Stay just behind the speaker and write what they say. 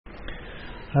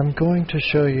I'm going to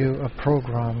show you a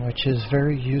program which is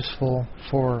very useful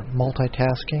for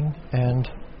multitasking and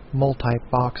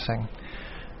multiboxing.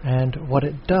 And what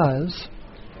it does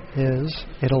is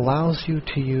it allows you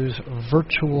to use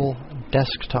virtual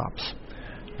desktops.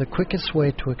 The quickest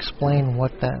way to explain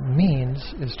what that means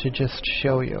is to just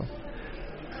show you.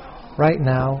 Right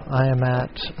now I am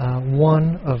at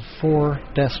one of 4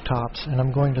 desktops, and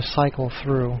I'm going to cycle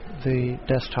through the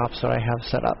desktops that I have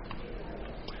set up.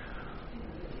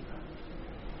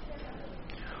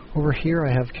 Over here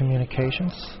I have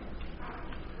communications.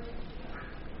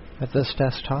 At this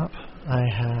desktop I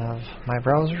have my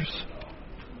browsers,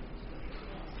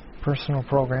 personal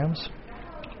programs,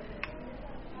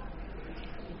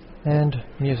 and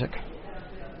music.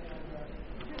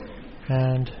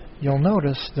 And you'll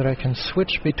notice that I can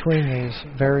switch between these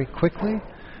very quickly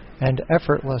and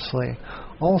effortlessly.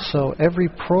 Also, every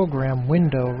program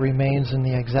window remains in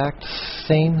the exact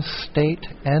same state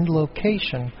and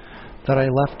location that I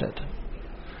left it.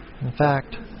 In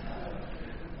fact,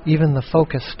 even the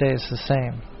focus stays the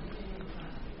same.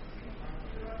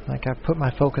 Like I put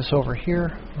my focus over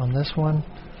here on this one,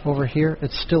 over here,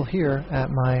 it's still here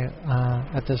at my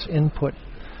at this input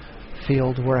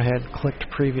field where I had clicked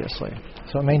previously.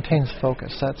 So it maintains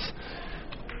focus. That's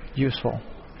useful.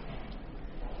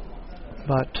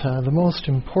 But the most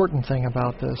important thing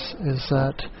about this is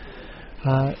that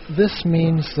this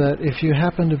means that if you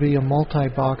happen to be a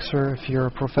multi-boxer, if you're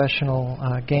a professional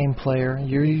game player,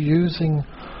 you're using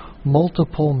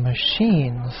multiple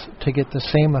machines to get the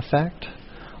same effect,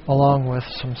 along with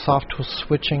some software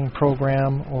switching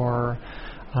program, or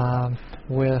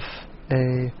with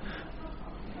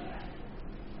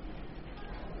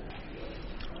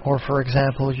or for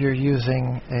example, you're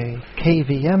using a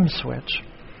KVM switch,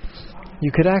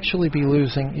 you could actually be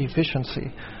losing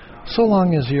efficiency. So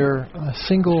long as your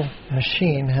single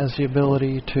machine has the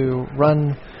ability to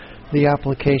run the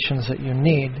applications that you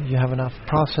need, you have enough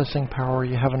processing power,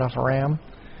 you have enough RAM,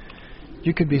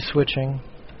 you could be switching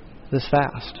this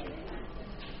fast.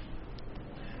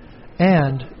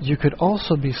 And you could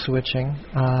also be switching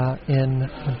in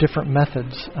different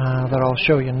methods that I'll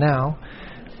show you now.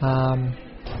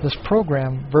 This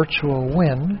program,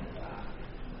 VirtuaWin,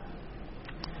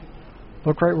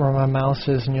 look right where my mouse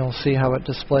is and you'll see how it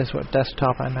displays what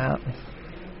desktop I'm at.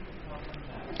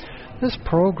 This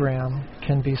program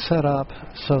can be set up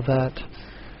so that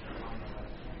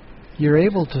you're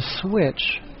able to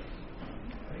switch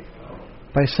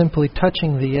by simply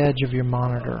touching the edge of your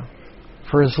monitor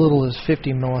for as little as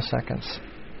 50 milliseconds.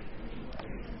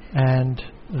 And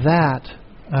that,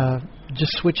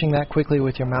 just switching that quickly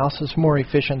with your mouse is more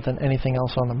efficient than anything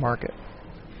else on the market.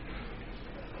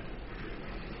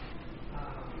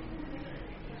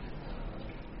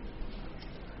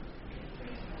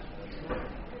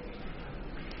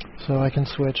 So I can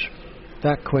switch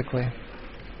that quickly.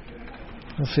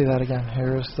 Let's see that again.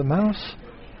 Here's the mouse.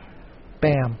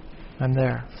 Bam. I'm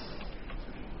there.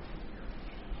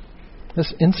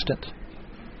 This instant.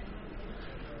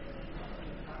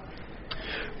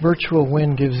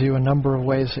 VirtuaWin gives you a number of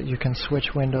ways that you can switch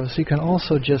windows. You can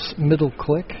also just middle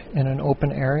click in an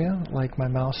open area like my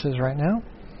mouse is right now,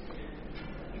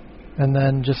 and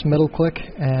then just middle click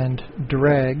and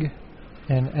drag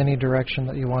in any direction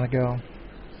that you want to go.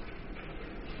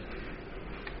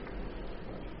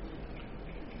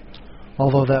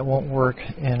 Although that won't work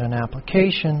in an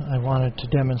application, I wanted to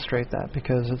demonstrate that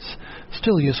because it's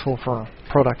still useful for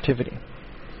productivity.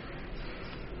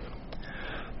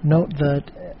 Note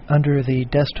that under the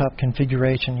desktop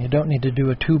configuration, you don't need to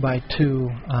do a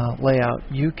 2x2 layout.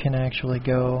 You can actually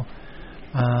go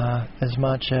as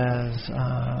much as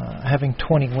having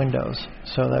 20 windows,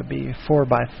 so that'd be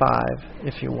 4x5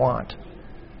 if you want.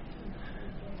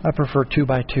 I prefer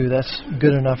 2x2. That's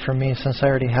good enough for me since I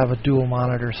already have a dual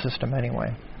monitor system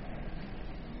anyway.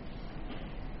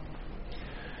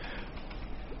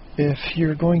 If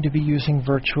you're going to be using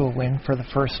VirtuaWin for the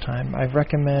first time, I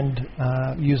recommend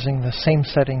using the same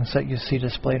settings that you see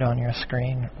displayed on your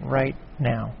screen right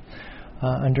now.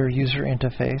 Under User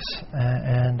Interface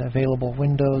and Available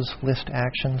Windows, List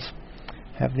Actions,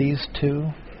 have these two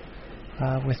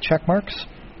with check marks.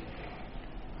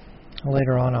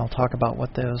 Later on I'll talk about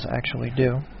what those actually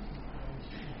do.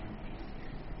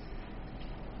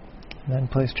 Then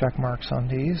place check marks on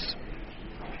these.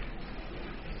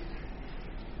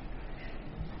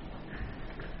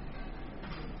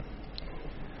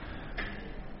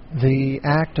 The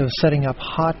act of setting up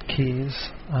hotkeys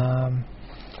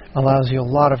allows you a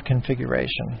lot of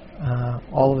configuration.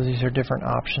 All of these are different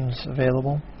options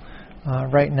available.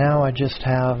 Right now I just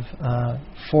have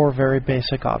 4 very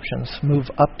basic options: move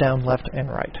up, down, left, and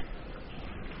right.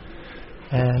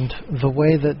 And the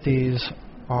way that these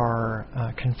are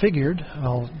configured,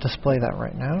 I'll display that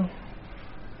right now.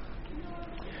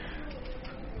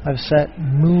 I've set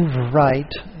move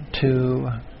right to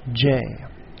J,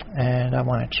 and I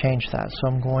want to change that. So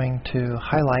I'm going to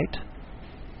highlight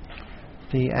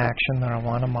the action that I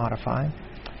want to modify,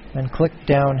 and click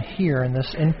down here in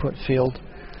this input field,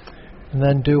 and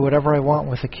then do whatever I want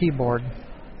with the keyboard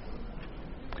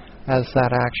as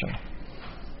that action.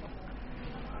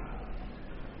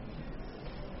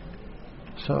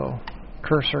 So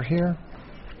cursor here,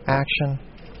 action.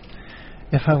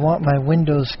 If I want my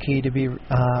Windows key to be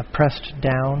pressed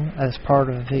down as part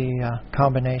of the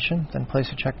combination, then place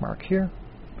a check mark here,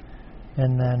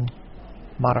 and then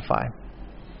modify.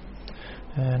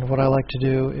 And what I like to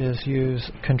do is use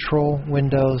Control,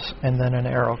 Windows, and then an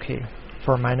arrow key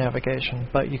for my navigation.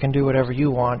 But you can do whatever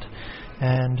you want,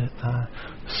 and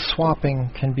swapping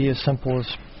can be as simple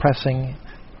as pressing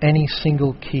any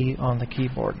single key on the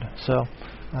keyboard. So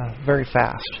very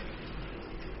fast.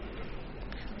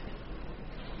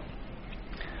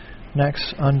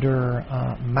 Next, under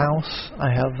mouse,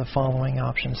 I have the following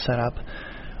options set up.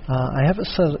 I have it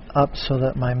set up so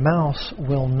that my mouse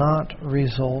will not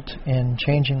result in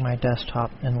changing my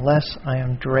desktop unless I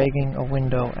am dragging a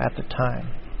window at the time.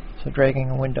 So dragging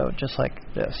a window just like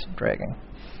this, dragging.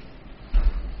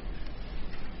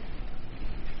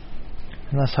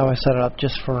 And that's how I set it up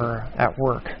just for at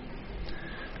work.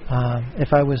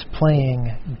 If I was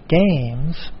playing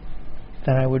games,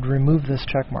 then I would remove this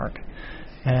check mark,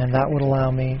 and that would allow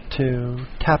me to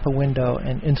tap a window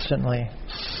and instantly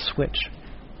switch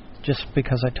just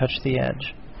because I touched the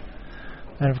edge.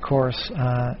 And of course,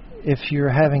 if you're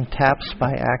having taps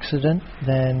by accident,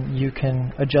 then you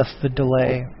can adjust the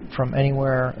delay from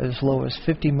anywhere as low as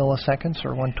 50 milliseconds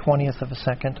or 1/20th of a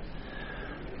second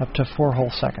up to 4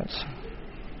 whole seconds.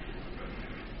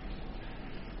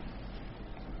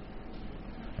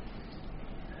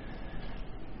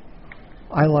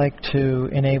 I like to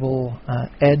enable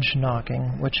edge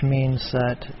knocking, which means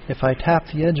that if I tap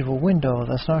the edge of a window,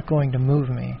 that's not going to move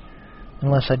me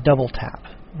unless I double tap,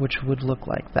 which would look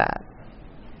like that.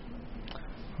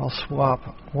 I'll swap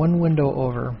one window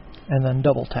over and then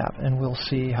double tap, and we'll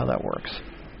see how that works.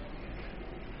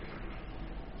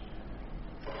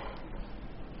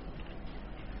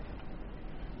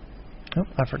 Oh,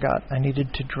 I forgot. I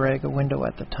needed to drag a window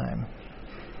at the time.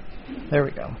 There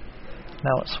we go.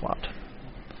 Now it's swapped.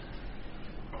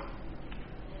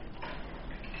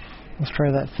 Let's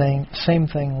try that same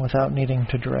thing without needing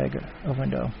to drag a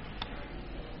window.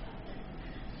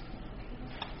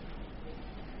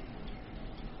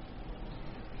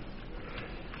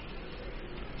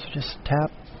 So just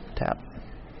tap, tap.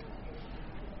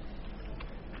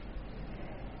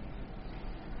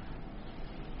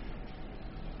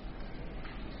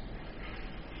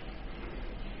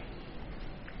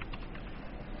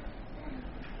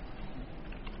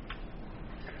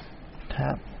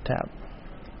 Tap, tap.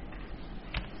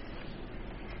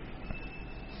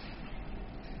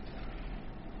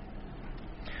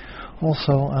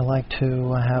 Also, I like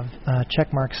to have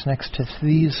check marks next to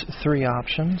these 3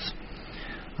 options.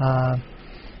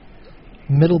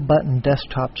 Middle button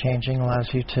desktop changing allows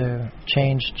you to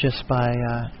change just by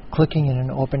clicking in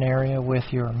an open area with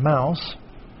your mouse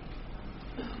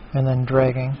and then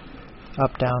dragging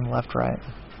up, down, left, right.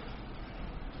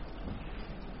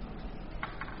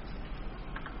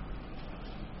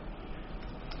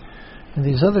 And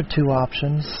these other 2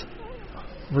 options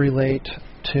relate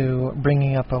to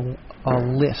bringing up a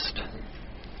list.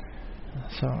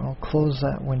 So I'll close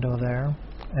that window there,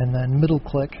 and then middle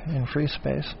click in free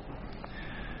space.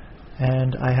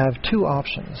 And I have 2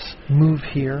 options, move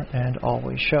here and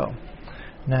always show.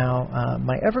 Now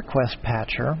my EverQuest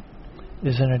patcher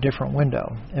is in a different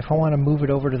window. If I want to move it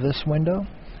over to this window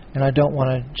and I don't want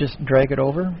to just drag it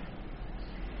over,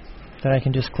 then I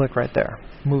can just click right there,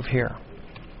 move here.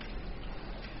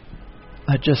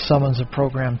 It just summons a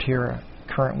program to your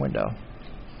current window.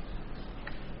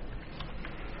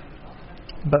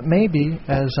 But maybe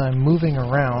as I'm moving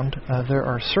around, there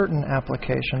are certain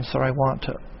applications that I want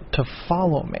to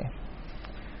follow me.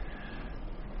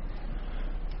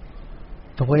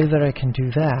 The way that I can do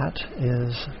that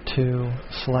is to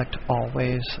select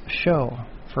Always Show.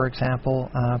 For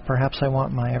example, perhaps I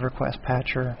want my EverQuest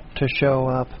patcher to show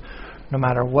up no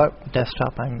matter what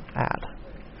desktop I'm at.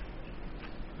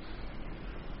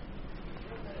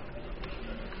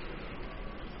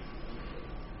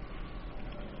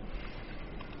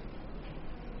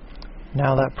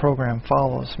 Now that program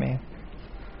follows me.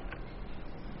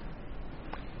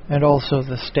 And also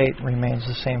the state remains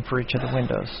the same for each of the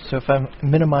windows. So if I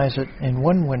minimize it in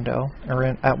one window, or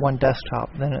at one desktop,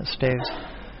 then it stays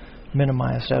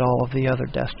minimized at all of the other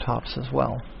desktops as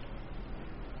well.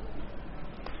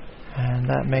 And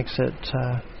that makes it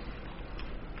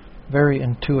very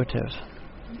intuitive.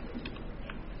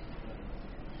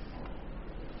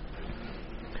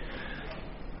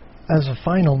 As a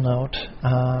final note,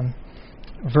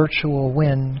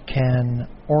 VirtuaWin can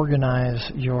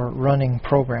organize your running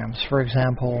programs. For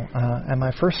example, at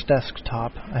my first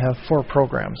desktop, I have 4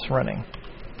 programs running.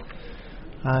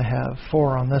 I have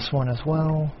 4 on this one as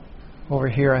well. Over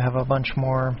here I have a bunch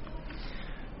more.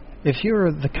 If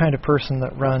you're the kind of person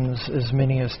that runs as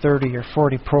many as 30 or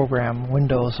 40 program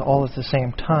windows all at the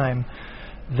same time,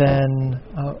 then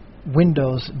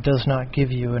Windows does not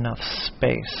give you enough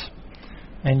space,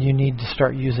 and you need to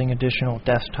start using additional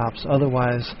desktops.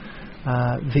 Otherwise,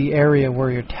 the area where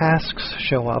your tasks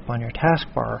show up on your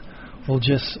taskbar will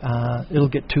just, it'll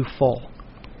get too full.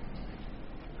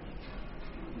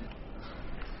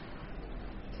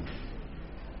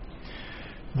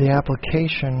 The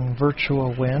application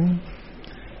VirtuaWin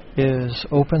is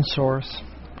open source,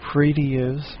 free to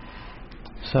use,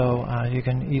 so you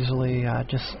can easily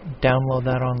just download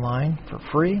that online for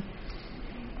free.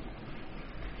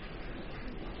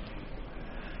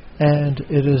 And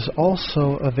it is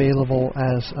also available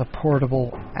as a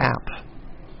portable app,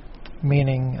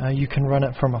 meaning you can run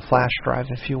it from a flash drive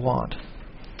if you want,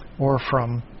 or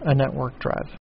from a network drive.